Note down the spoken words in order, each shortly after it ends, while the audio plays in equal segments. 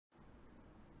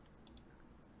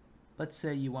let's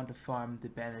say you want to farm the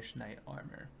Banished Knight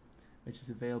Armor, which is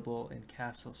available in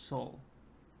Castle Sol.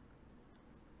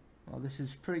 Well, this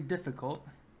is pretty difficult,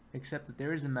 except that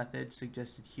there is a method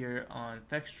suggested here on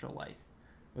Fextra Life,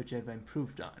 which I've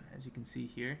improved on. As you can see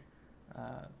here,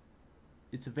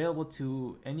 it's available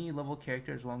to any level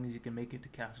character as long as you can make it to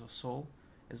Castle Sol,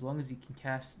 as long as you can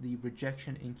cast the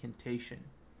Rejection Incantation.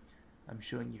 I'm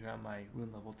showing you here on my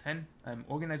rune level 10. I'm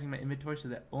organizing my inventory so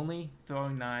that only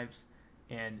throwing knives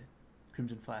and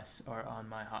crimson flasks are on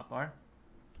my hotbar.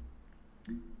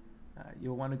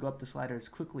 You'll want to go up the slider as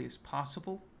quickly as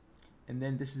possible, and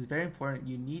then this is very important.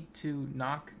 You need to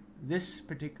knock this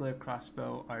particular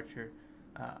crossbow archer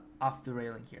off the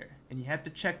railing here, and you have to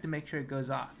check to make sure it goes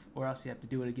off, or else you have to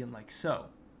do it again like so.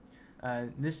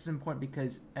 This is important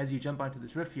because as you jump onto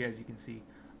this roof here, as you can see,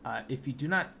 if you do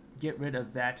not get rid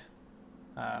of that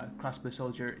crossbow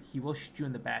soldier, he will shoot you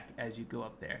in the back as you go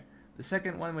up there. The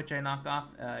second one, which I knocked off,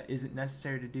 isn't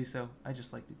necessary to do so. I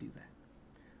just like to do that.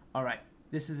 Alright,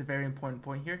 this is a very important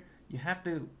point here. You have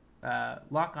to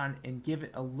lock on and give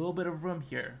it a little bit of room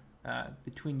here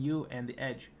between you and the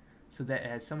edge so that it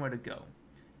has somewhere to go.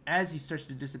 As he starts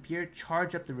to disappear,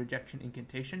 charge up the Rejection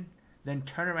Incantation, then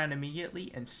turn around immediately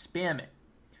and spam it.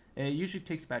 It usually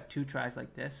takes about 2 tries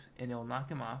like this, and it will knock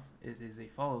him off. It is a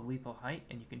fall of lethal height,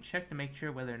 and you can check to make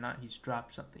sure whether or not he's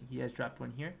dropped something. He has dropped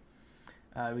one here.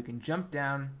 We can jump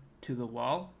down to the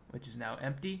wall, which is now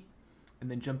empty,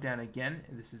 and then jump down again.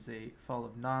 And this is a fall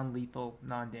of non-lethal,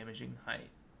 non-damaging height.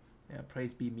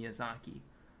 Praise be Miyazaki.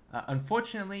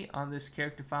 Unfortunately, on this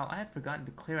character file, I had forgotten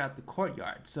to clear out the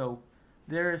courtyard, so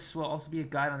there will also be a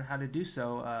guide on how to do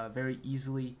so very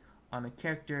easily on a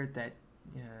character that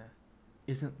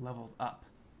isn't leveled up.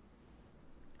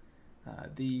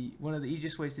 One of the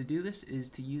easiest ways to do this is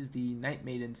to use the Night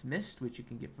Maiden's Mist, which you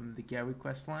can get from the Gary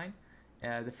quest line.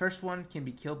 The first one can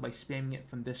be killed by spamming it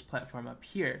from this platform up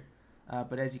here,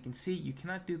 but as you can see, you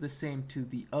cannot do the same to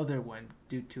the other one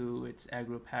due to its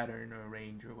aggro pattern or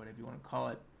range or whatever you want to call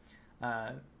it.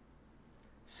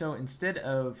 So instead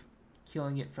of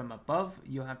killing it from above,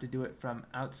 you'll have to do it from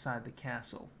outside the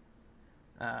castle.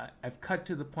 I've cut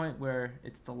to the point where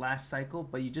it's the last cycle,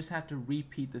 but you just have to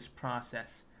repeat this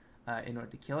process in order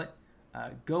to kill it.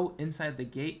 Go inside the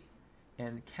gate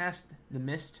and cast the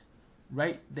mist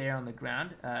right there on the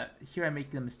ground. Here I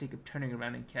make the mistake of turning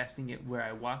around and casting it where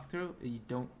I walk through. You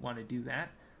don't want to do that,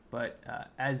 but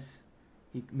as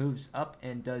he moves up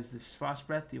and does this frost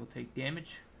breath, he will take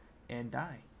damage and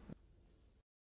die.